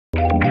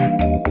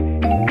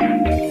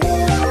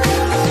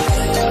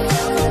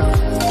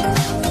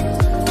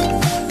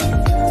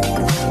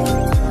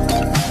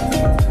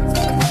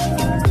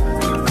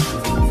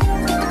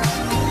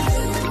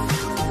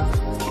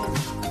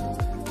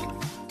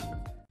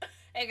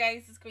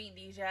guys, it's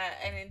Queendija,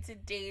 and in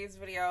today's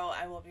video,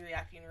 I will be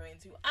reacting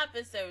to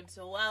episode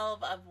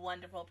 12 of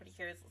Wonderful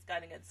Precure. Let's go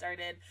ahead and get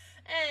started.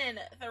 In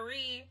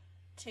 3,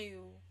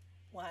 2,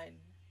 1,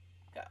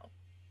 go.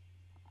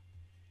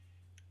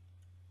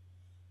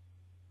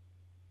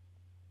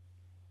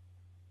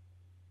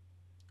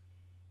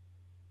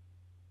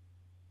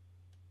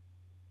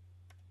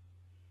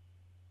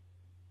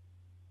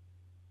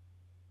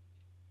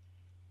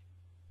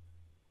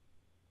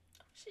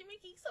 Is she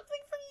making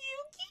something for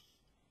Yuki?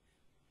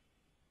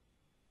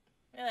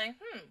 You're like,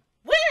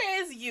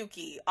 where is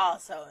Yuki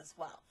also as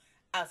well?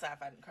 Outside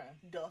fighting crime.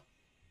 Duh.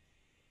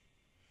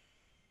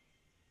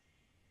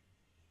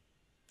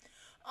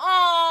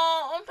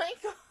 Oh my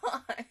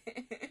god.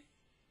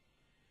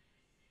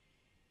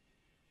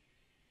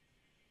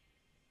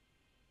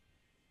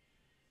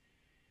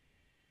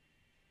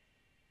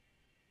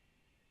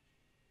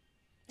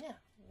 Yeah,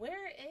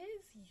 where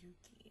is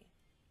Yuki?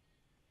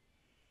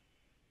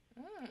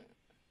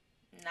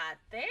 Not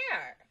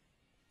there.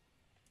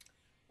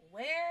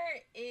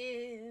 Where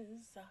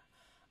is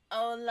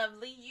oh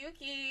lovely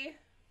Yuki?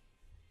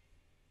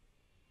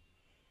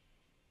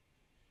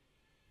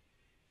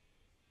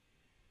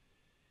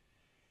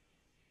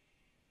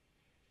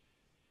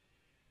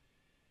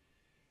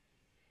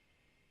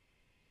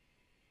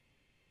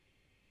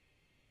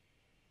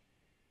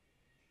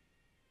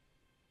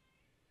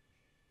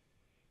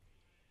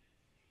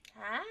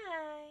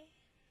 Hi.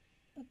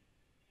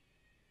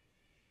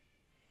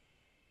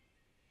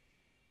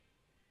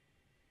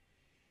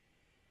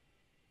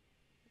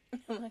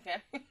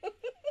 Okay.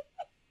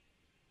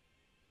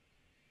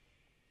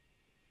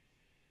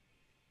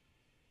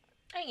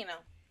 And you know,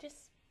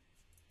 just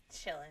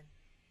chilling.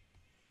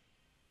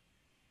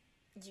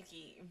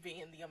 Yuki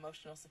being the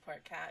emotional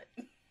support cat.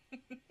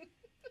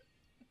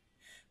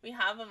 We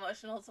have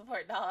emotional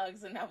support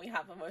dogs, and now we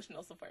have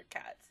emotional support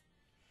cats.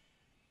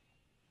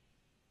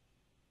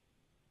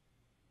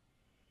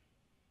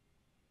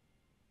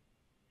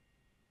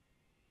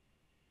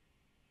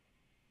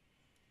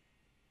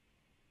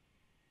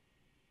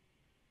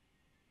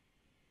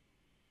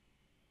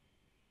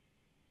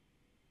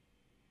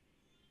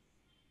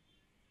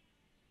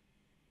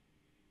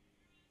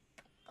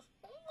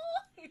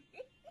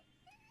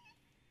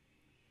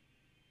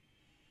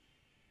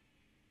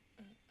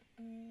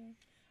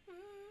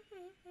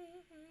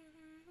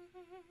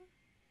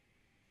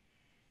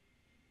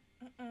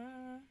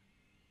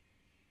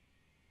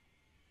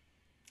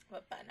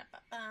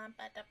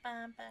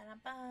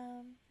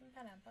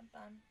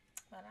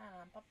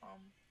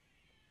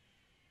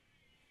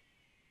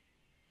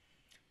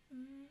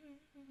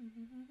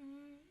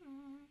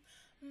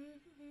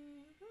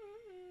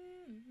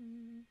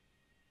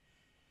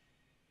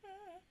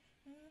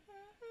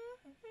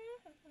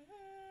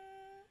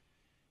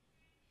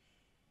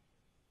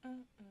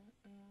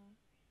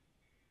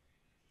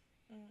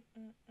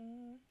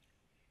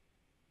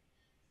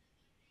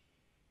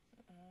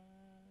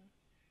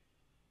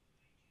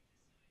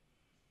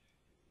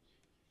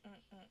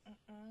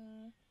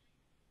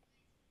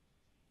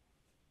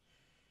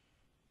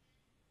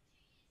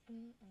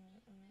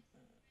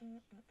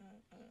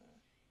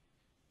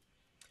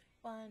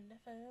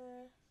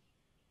 Wonderful.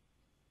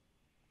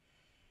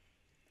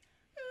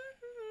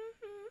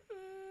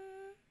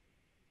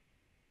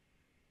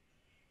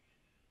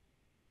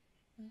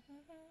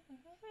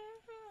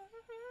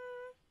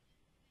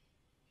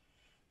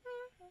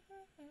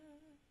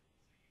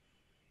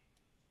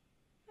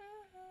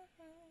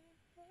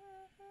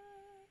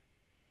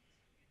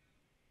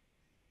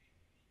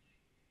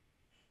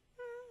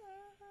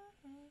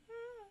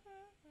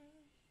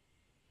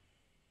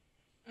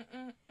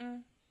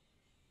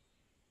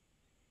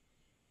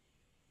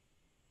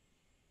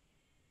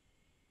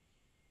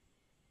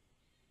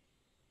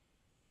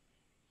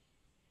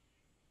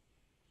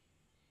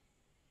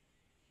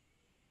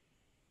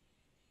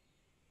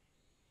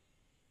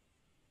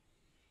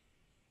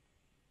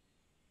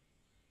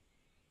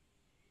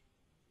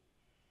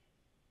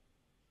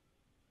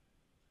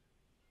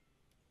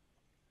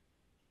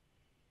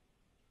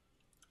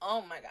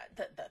 Oh my god,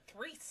 the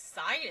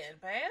three-sided,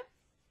 babe.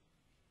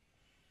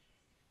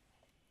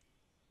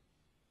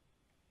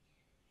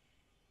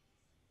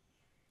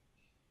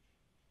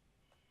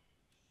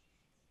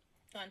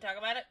 You want to talk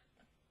about it?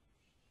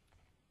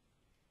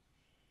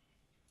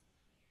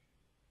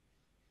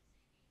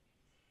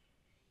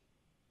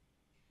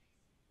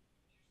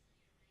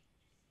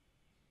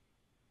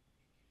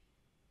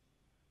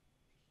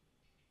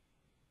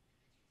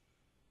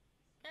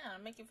 Yeah,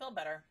 it'll make you feel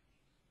better.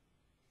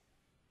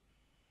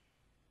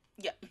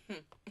 Yeah.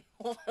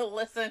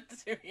 Listen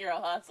to your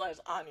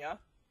 /Anya.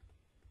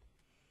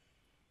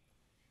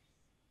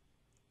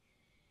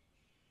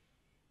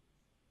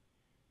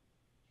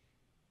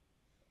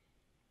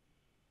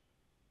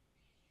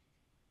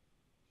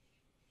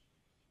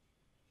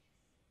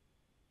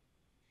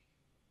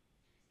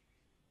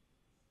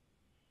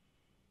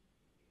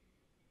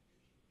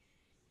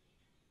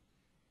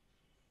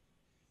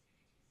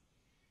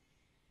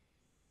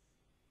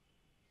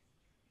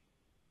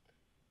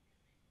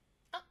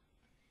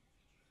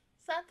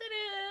 Is that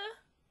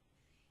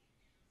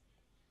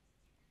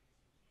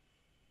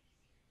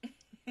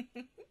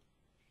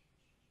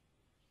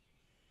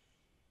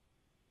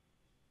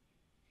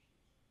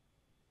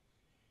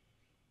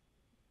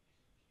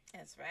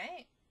That's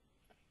right.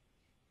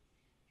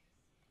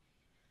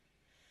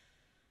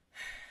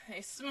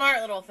 They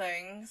smart little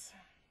things.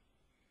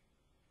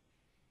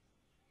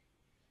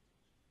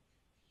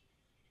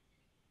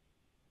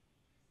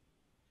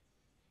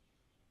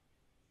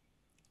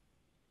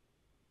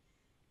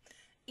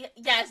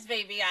 Yes,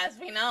 baby, yes,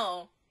 we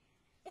know.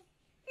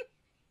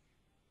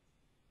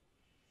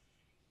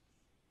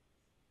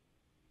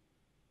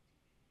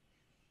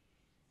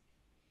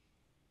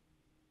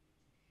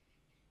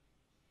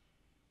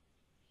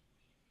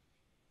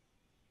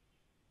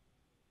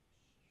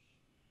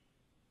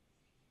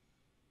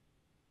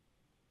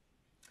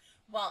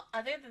 Well,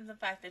 other than the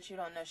fact that you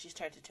don't know she's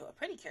turned into a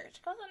pretty cure, she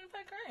goes on and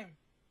fight crime.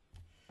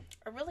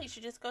 Or really,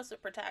 she just goes to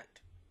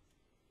protect.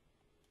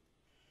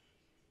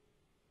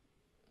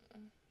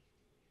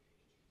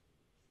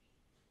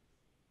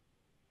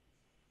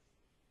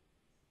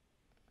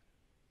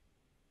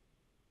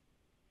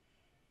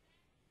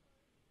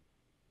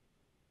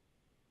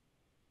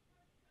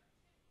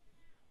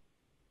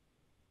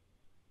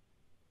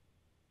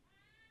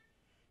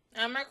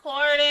 I'm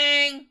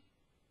recording.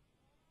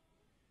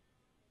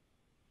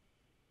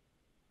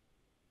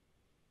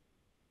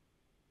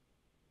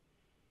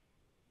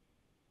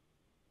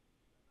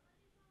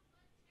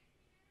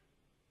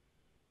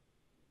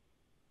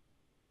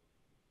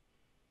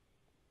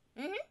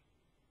 Mm-hmm.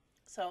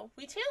 So,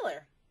 we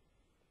tailor.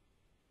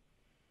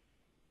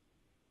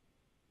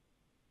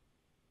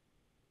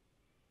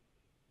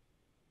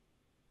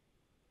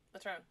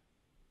 What's wrong?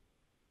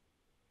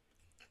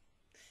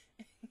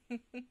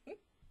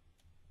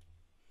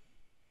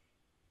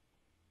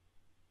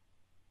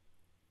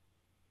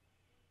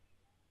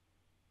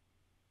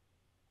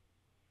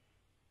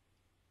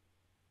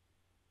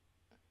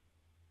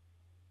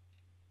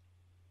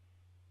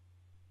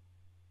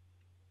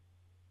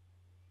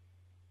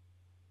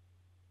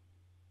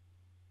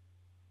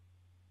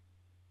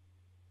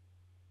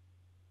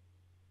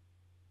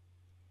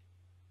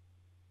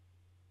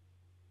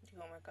 You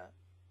gonna wake up?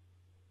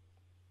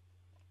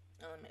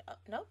 Oh, let me. Oh,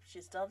 nope,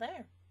 she's still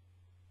there.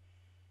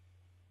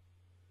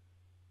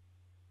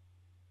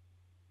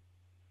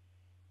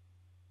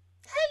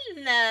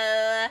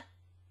 Hello.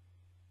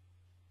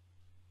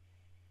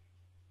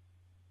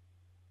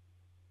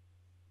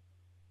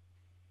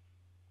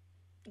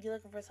 You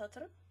looking for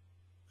Satoru?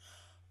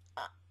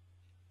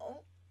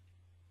 Oh.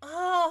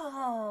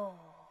 Oh.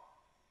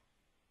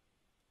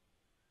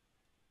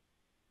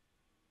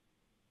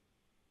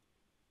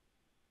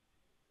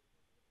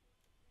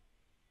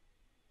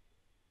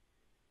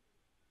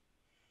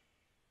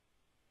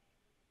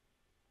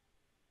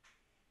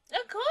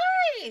 Of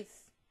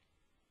course.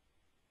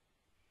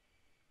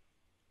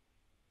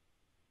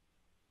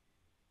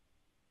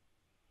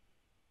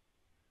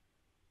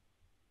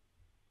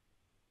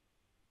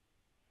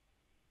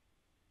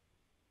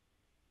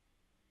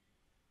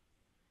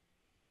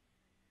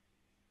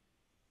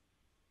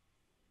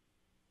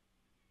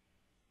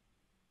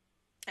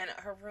 And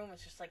her room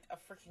is just like a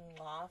freaking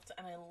loft,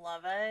 and I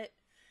love it.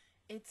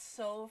 It's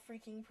so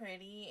freaking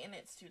pretty, and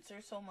it suits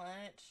her so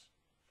much.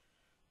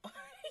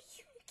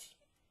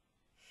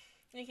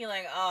 Yuki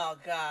like, oh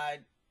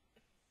god.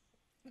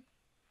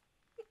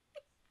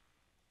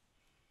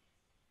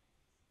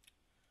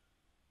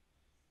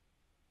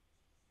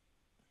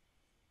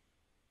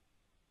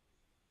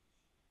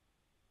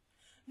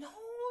 No, no,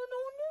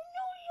 no,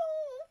 no,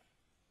 no.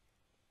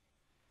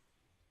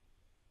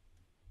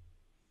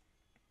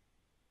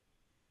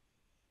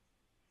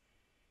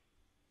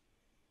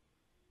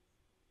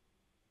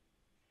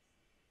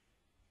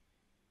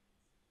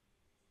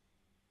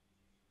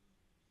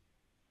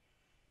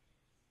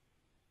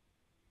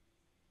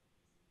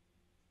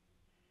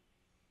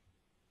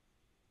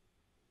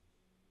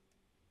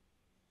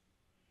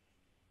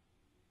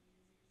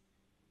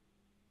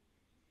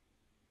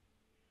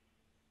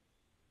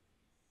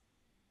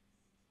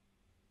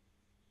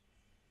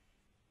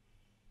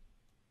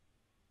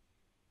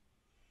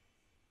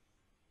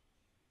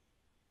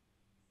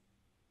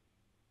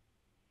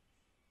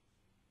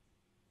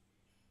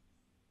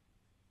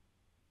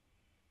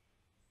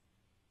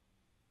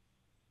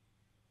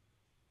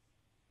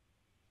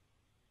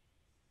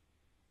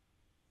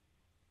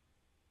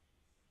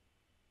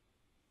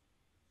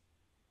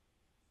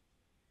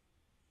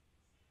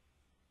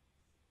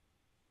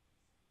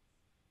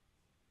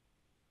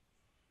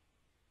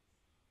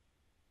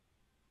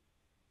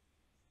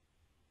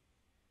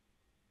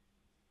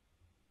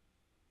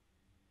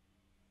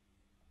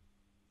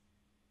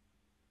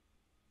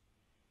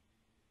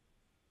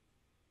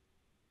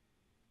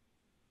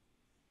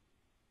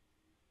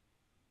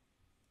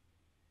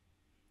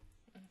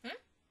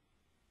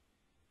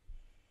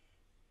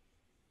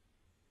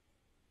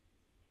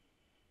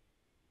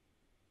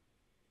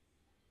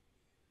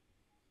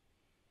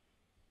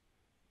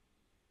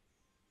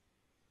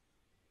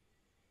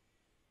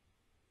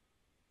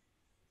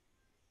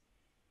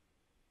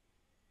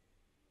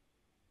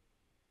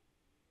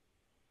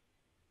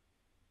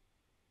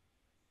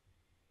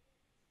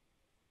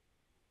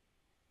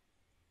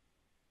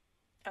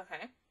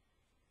 Okay.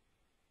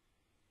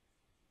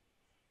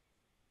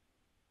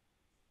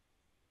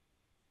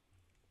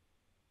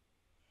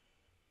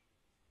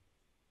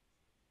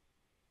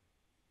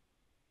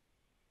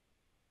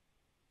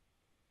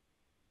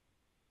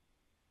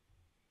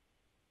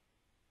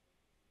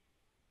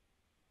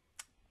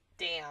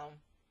 Damn.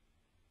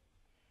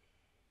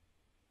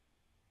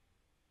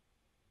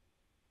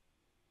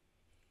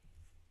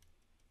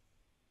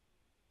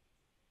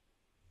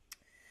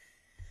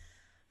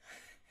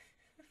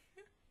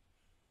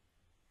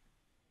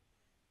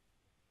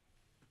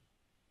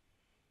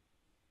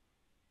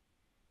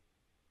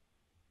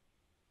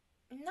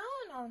 No,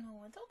 no,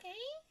 no, it's okay.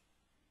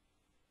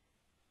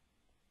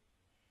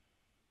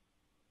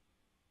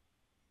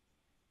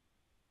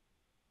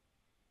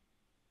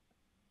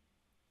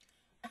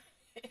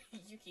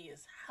 Yuki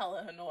is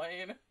hella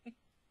annoying.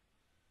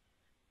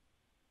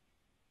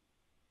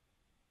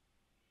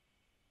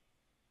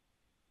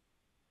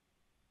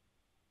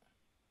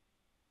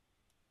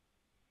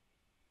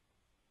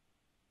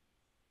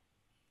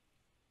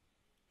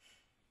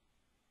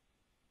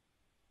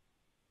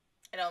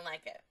 I don't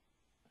like it.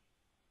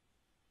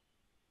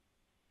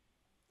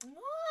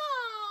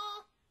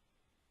 Aww.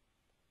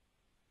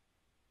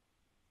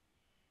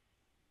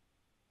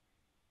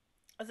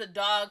 That's a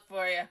dog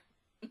for you.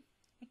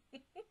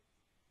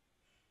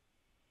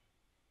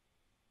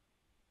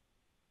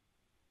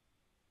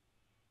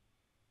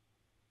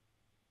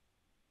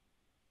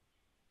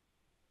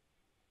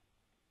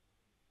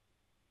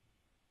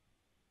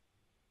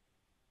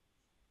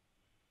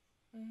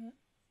 Mm-hmm.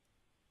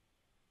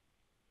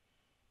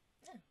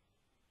 Yeah.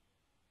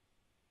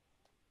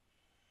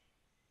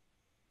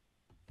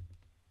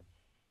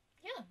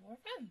 Yeah, we're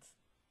friends.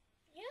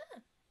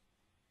 Yeah.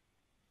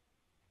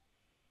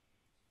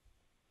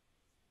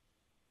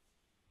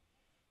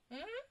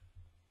 Mm-hmm.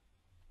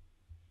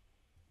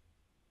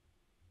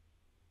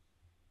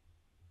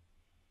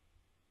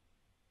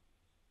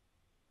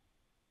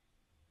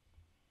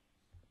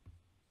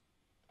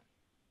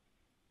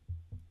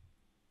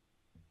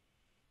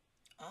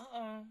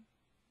 Uh-oh.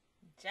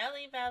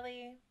 Jelly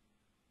Belly.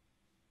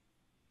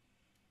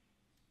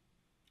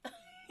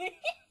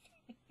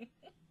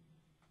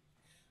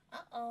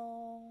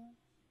 Uh-oh.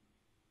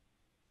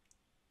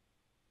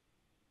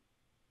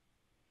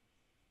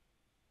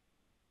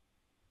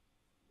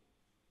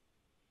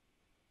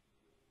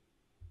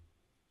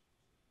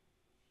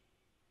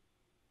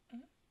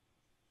 Mm-hmm.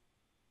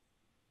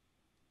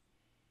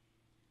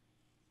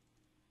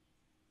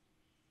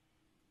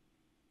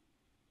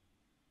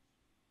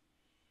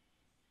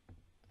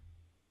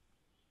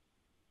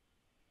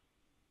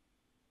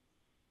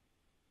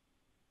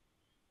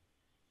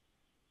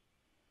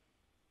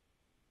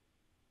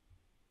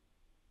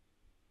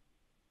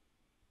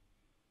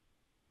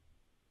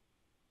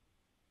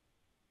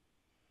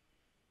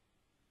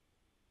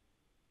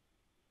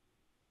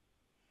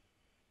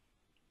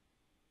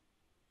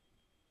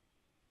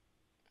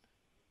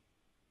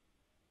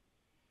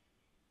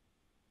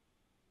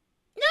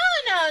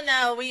 No,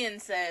 no, we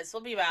insist.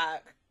 We'll be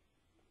back.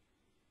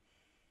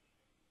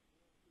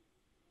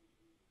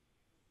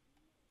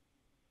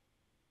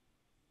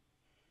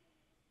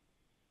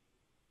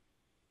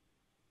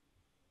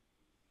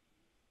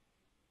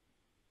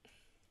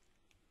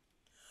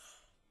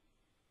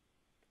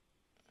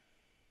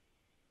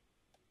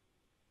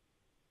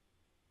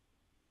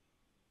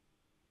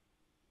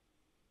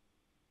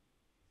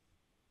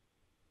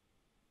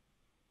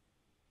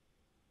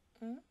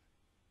 Mm-hmm.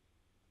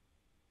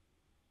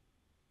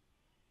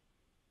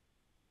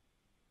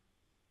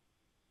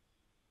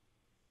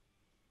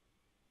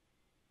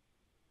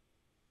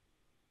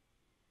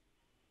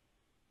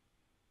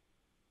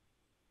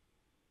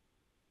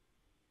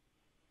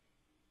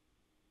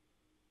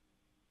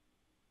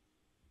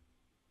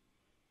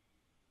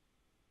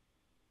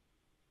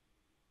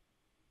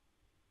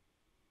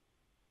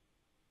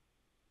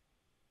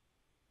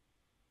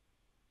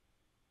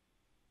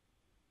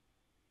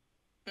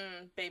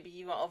 Baby,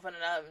 you gonna open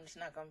it up and she's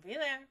not gonna be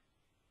there.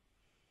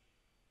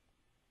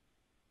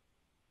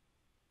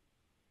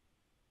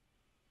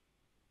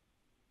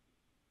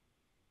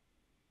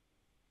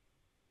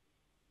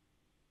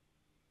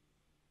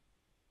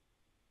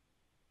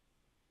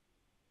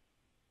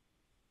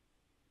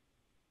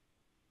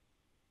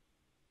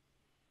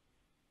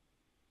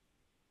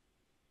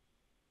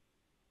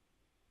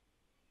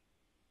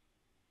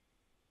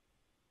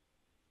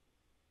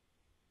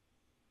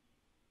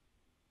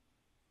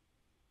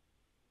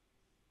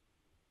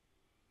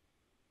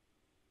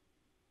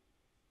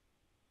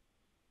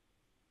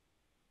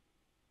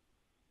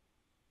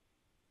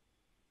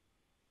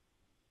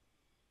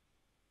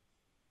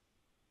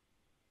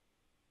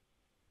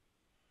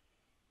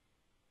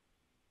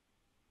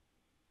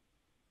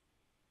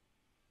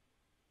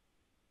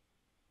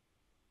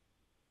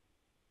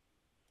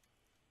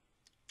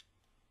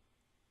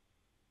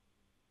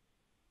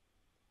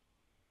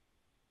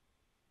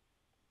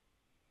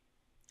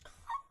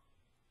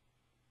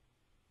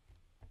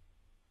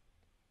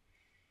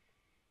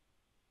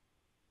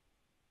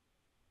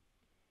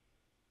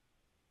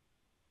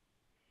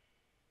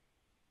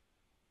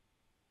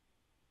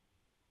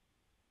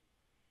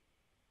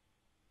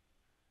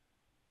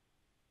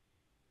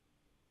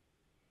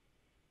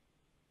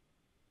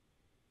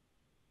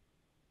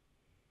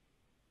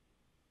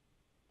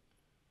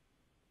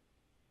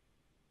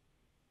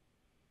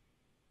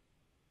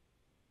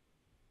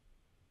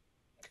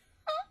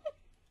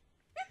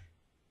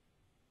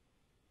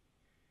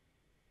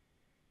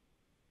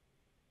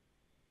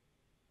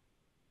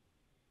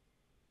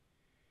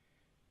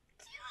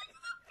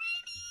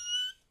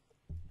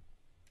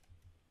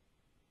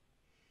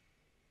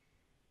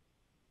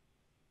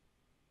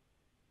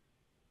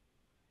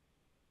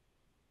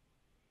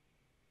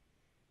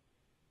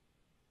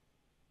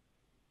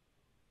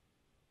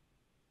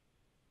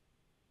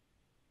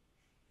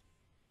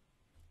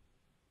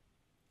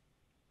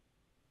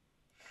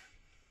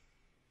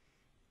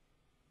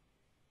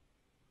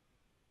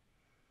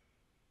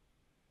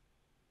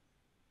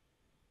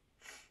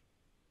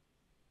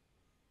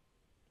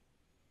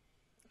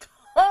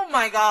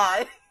 my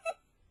god.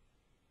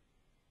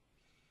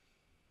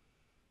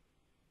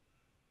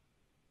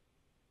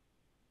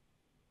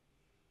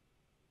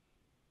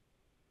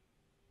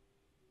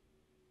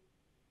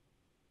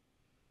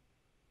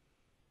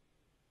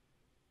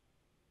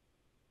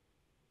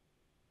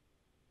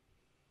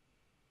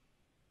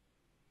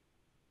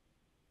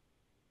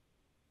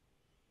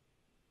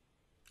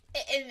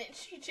 And then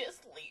she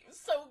just leaves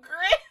so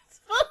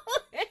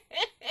gracefully.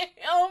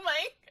 Oh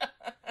my god.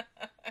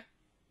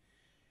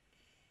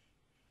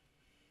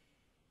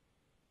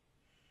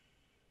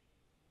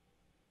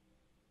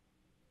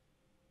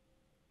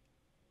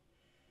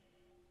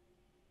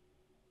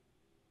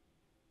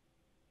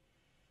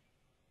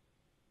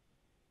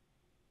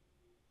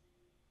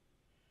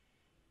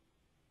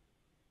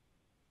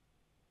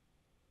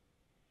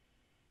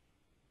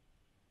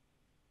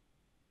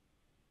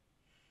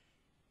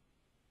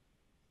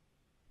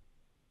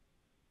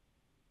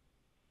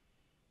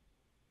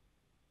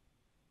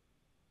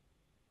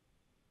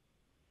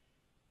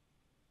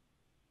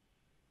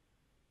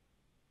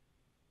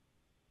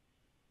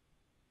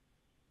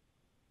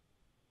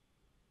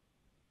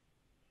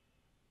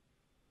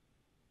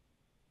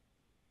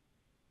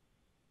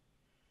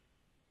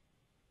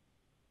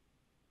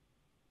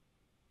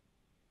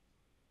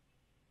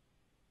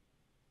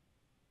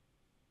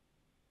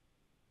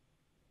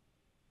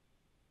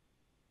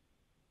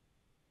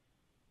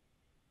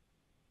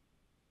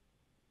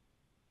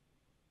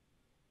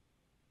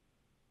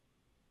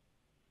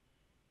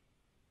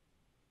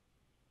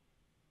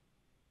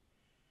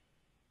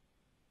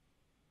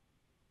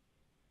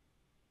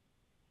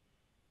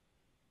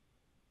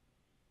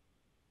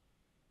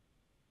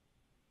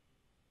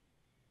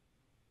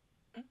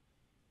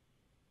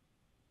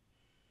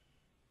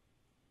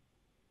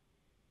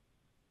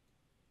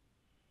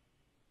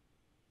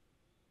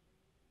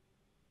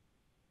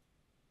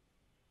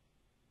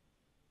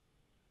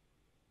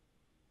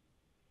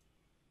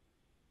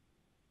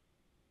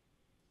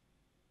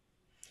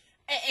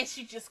 And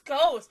she just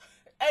goes.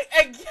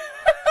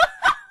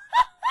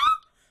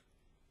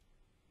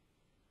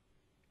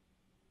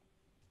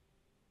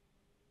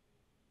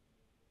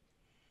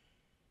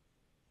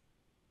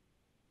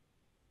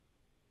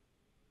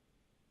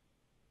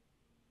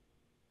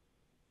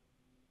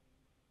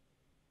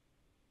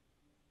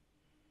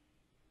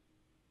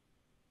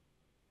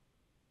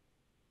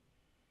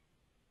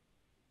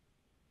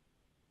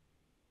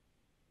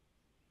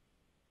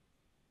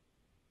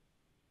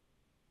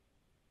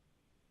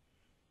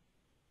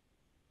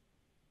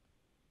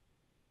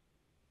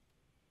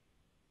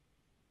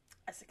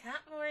 That's a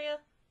cat for you.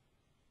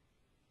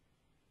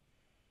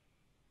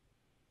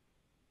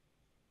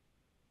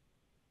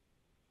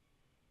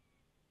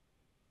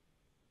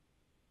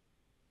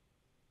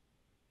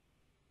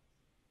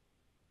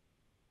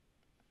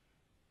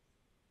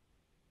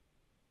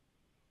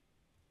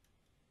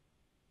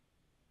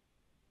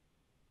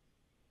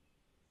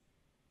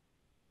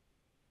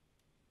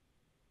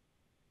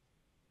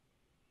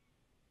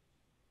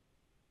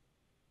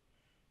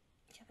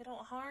 Yeah, we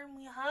don't harm,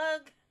 we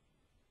hug.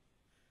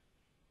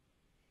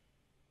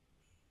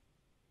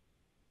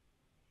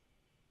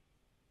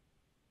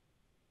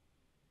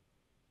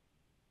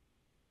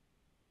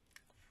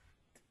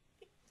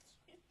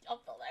 Y'all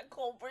feel that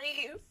cold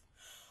breeze.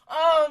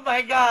 Oh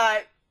my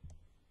god.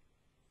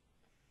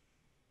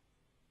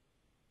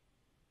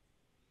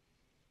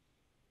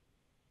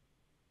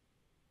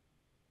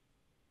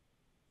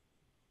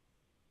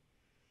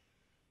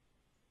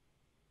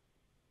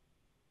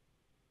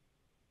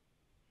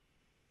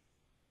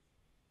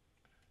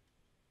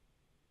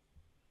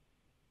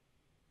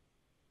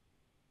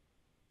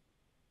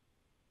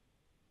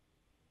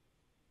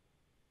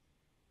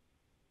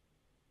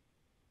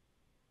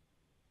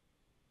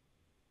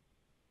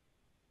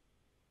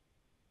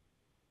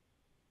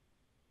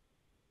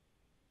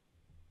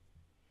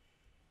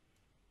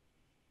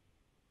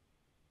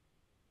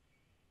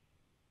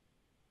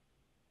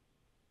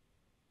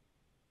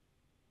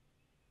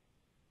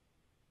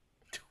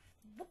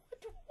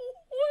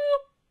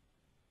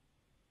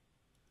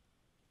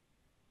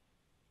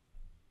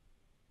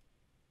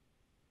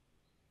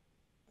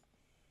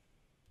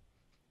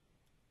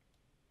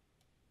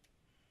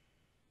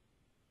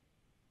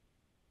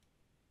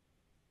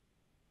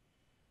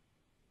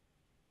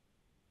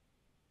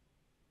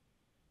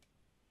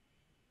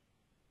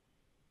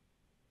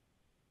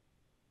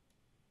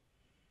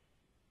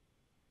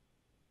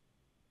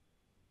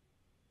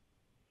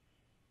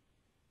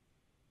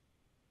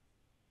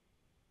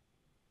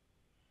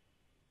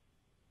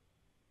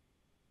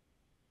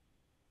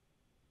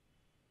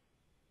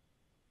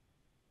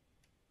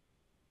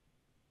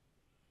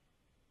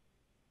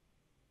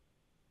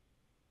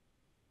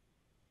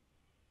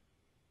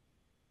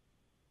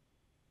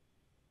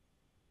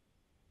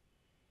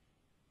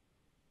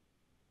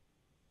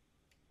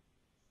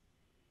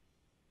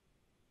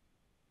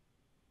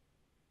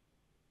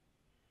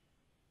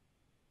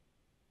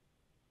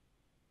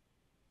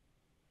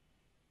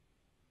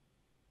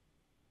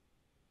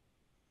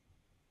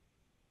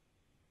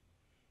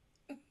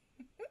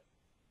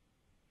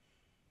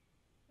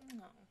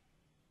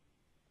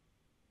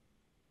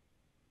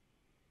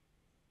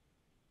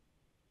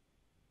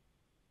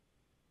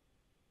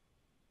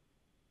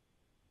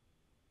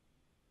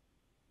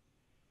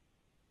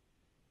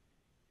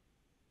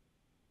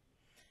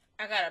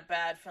 I got a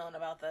bad feeling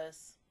about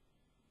this.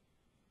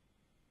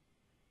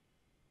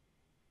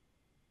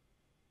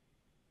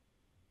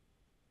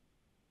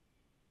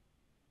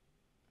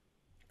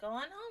 Go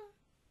on home.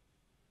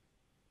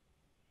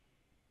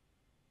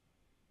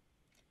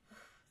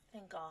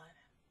 Thank God.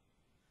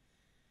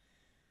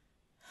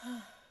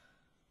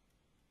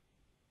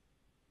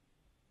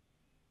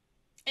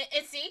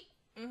 Itzy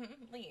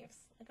leaves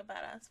like a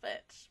badass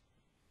bitch.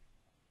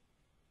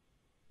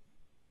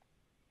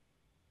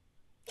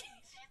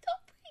 She's so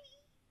pretty.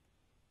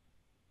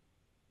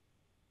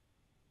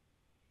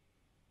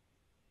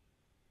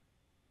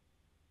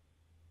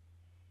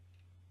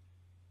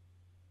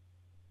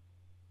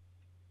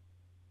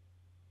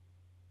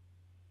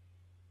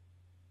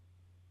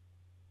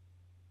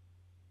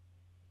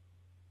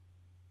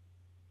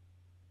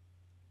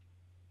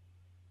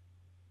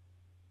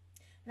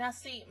 Now,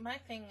 see, my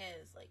thing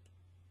is, like,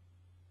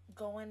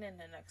 going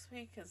into next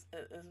week, is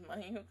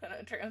Mayu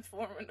gonna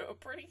transform into a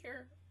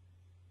prettier?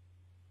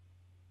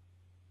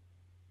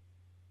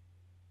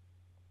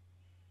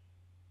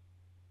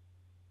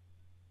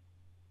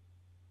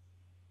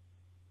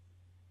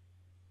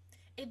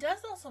 It does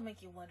also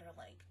make you wonder,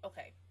 like,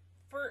 okay,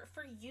 for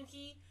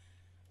Yuki,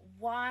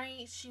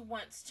 why she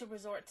wants to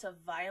resort to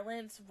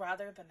violence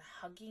rather than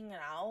hugging it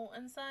out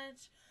and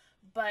such,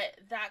 but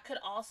that could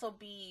also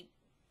be...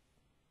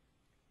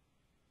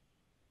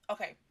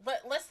 Okay,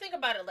 let's think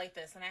about it like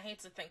this, and I hate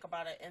to think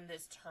about it in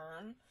this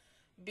term,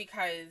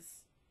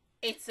 because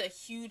it's a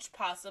huge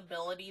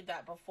possibility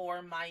that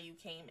before Mayu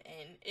came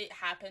in, it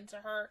happened to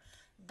her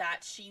that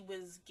she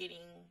was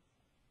getting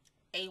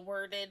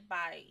A-worded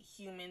by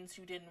humans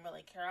who didn't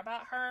really care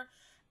about her,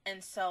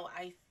 and so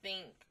I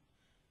think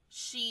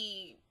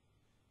she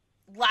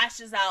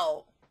lashes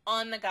out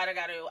on the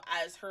Garu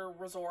as her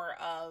resort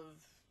of,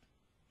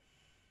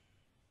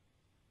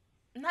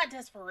 not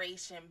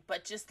desperation,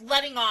 but just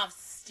letting off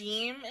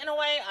steam in a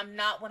way. I'm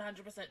not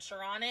 100%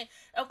 sure on it.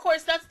 Of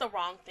course, that's the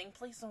wrong thing.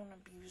 Please don't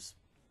abuse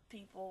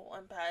people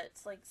and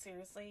pets. Like,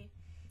 seriously.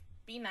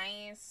 Be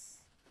nice.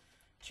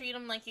 Treat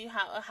them like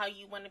how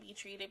you want to be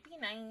treated. Be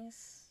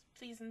nice.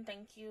 Please and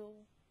thank you.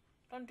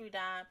 Don't do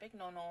that. Big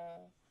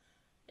no-no.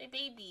 They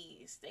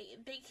babies.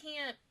 They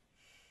can't...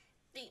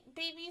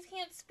 babies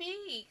can't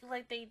speak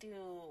like they do,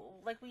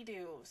 like we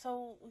do.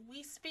 So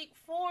we speak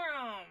for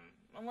them,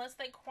 unless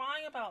they cry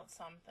about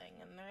something.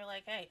 And they're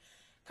like, hey,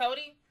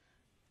 Cody,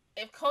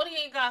 if Cody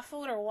ain't got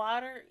food or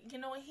water, you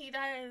know what he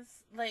does?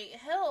 Like,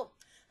 he'll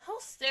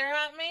stare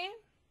at me.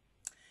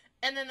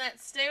 And then that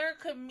stare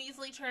could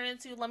easily turn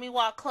into, let me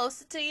walk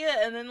closer to you,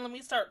 and then let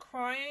me start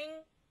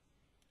crying.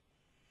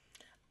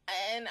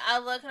 And I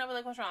look and I'll be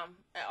like, what's wrong?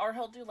 Or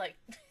he'll do like,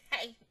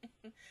 hey,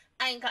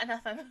 I ain't got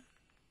nothing.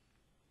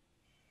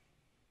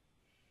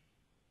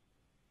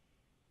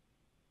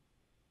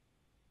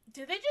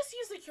 Did they just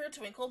use the Cure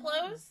Twinkle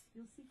clothes?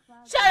 You'll see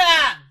clouds. Shut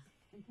up!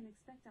 And can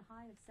expect a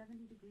high of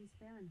 70 degrees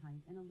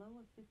Fahrenheit and a low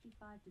of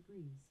 55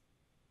 degrees.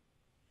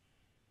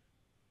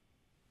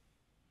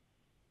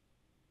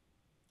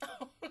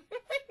 Oh my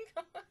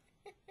God.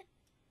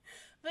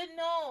 But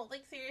no,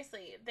 like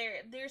seriously,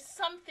 there's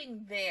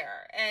something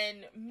there,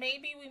 and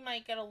maybe we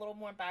might get a little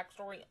more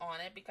backstory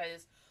on it,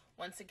 because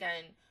once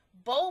again,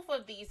 both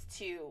of these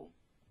two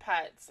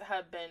pets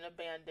have been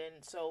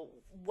abandoned. So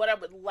what I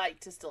would like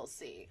to still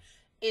see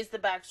is the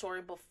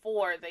backstory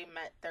before they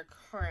met their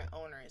current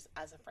owners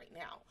as of right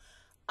now.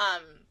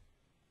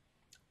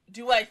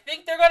 Do I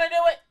think they're gonna do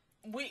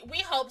it? We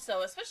hope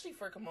so, especially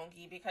for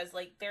Komongi, because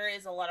like there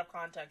is a lot of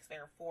context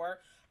there for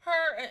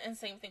her, and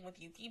same thing with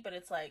Yuki, but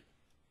it's like,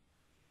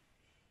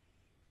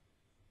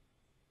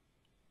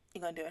 you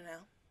gonna do it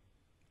now?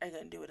 Are you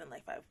gonna do it in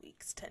like 5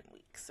 weeks, 10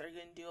 weeks? Are you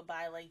gonna do it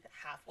by like the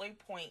halfway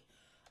point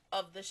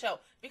of the show?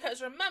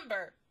 Because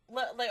remember,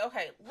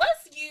 okay,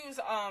 let's use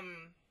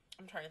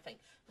I'm trying to think.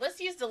 Let's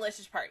use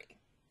Delicious Party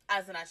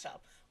as a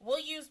nutshell.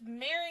 We'll use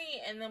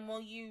Mary, and then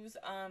we'll use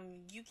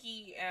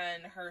Yuki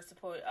and her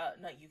supposed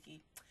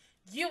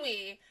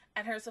Yui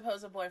and her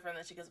supposed boyfriend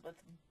that she goes with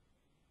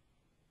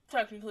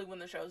technically when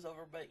the show's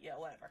over, but yeah,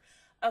 whatever.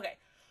 Okay.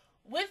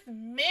 With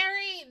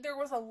Mary, there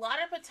was a lot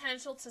of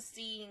potential to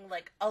seeing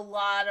like a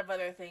lot of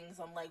other things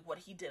on like what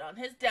he did on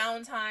his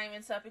downtime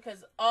and stuff,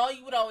 because all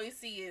you would always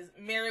see is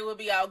Mary would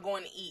be out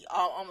going to eat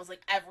almost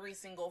like every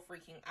single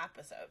freaking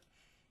episode.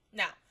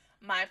 Now,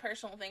 my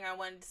personal thing I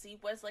wanted to see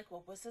was like,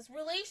 what was his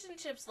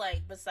relationships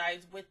like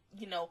besides with,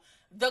 you know,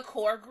 the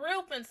core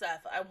group and stuff.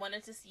 I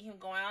wanted to see him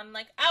going on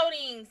like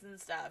outings and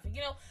stuff,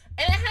 you know,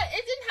 and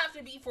it didn't have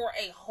to be for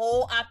a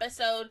whole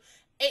episode.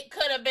 It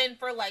could have been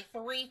for like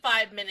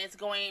 3-5 minutes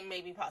going,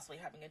 maybe possibly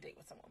having a date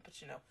with someone.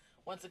 But, you know,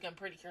 once again,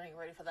 Precure ain't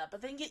ready for that.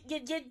 But then you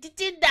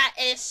did that,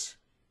 ish.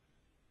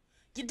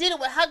 You did it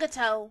with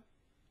Hagato.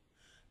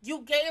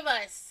 You gave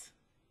us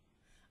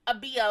a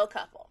BO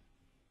couple.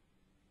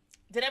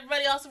 Did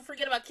everybody also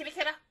forget about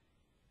Kirakira?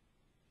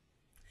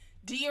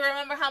 Do you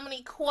remember how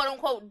many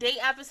quote-unquote date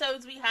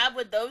episodes we have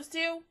with those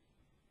two?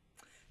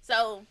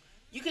 So,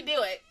 you can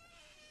do it.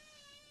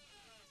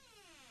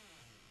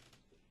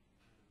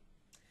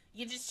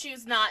 You just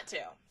choose not to.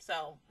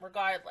 So,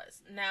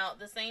 regardless. Now,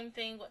 the same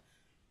thing with...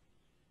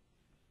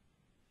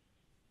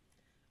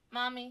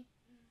 Mommy,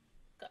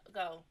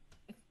 go.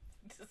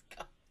 Just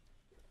go.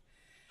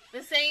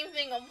 The same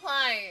thing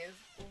applies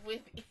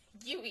with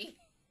Yui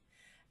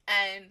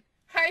and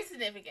her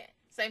significant.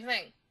 Same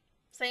thing.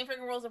 Same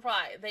freaking rules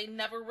apply. They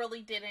never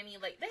really did any,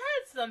 like, they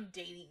had some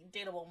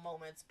dateable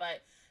moments,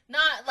 but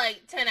not,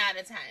 like, 10 out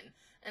of 10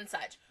 and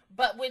such.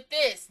 But with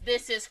this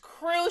is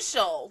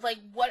crucial. Like,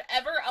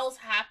 whatever else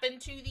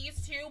happened to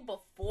these two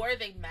before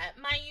they met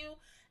Mayu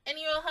and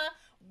Yoha,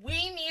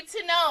 we need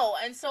to know.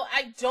 And so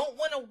I don't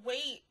want to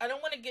wait. I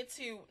don't want to get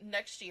to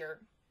next year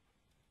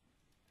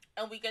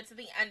and we get to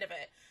the end of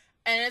it.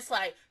 And it's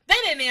like, they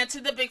didn't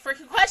answer the big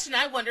freaking question.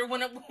 I wonder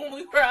when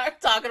we were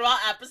talking about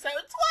episode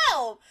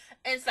 12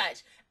 and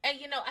such. And,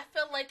 you know, I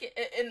feel like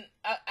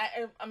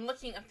I'm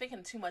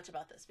thinking too much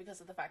about this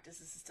because of the fact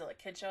this is still a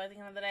kid show at the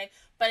end of the day.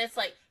 But it's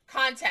like,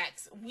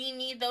 context. We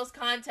need those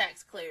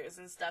context clues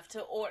and stuff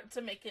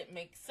to make it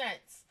make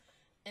sense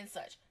and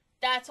such.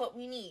 That's what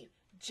we need.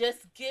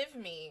 Just give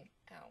me...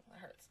 Ow,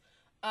 that hurts.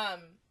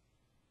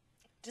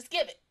 Just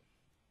give it.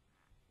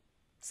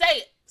 Say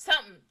it.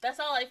 Something. That's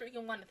all I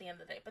freaking want at the end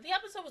of the day. But the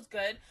episode was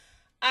good.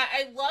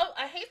 I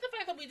hate the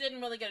fact that we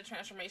didn't really get a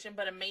transformation,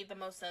 but it made the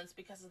most sense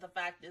because of the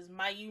fact is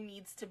Mayu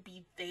needs to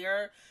be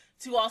there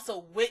to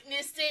also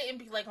witness it and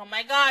be like, oh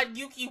my god,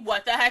 Yuki,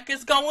 what the heck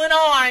is going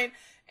on?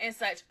 And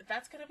such.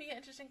 That's going to be an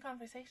interesting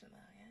conversation though.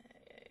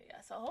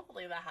 Yeah. So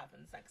hopefully that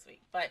happens next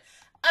week. But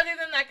other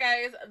than that,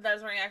 guys,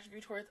 that's my reaction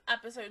review towards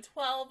episode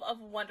 12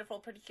 of Wonderful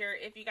Precure.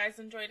 If you guys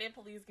enjoyed it,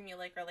 please give me a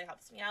like. Really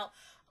helps me out.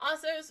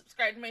 Also,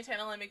 subscribe to my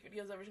channel. I make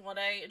videos every single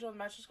day. Join the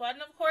Master Squad.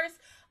 And of course,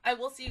 I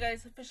will see you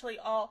guys officially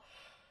all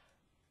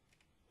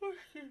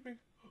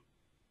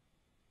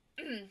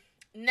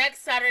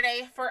next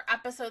Saturday for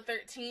episode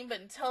 13.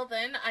 But until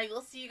then, I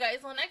will see you guys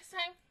all next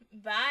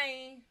time.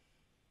 Bye.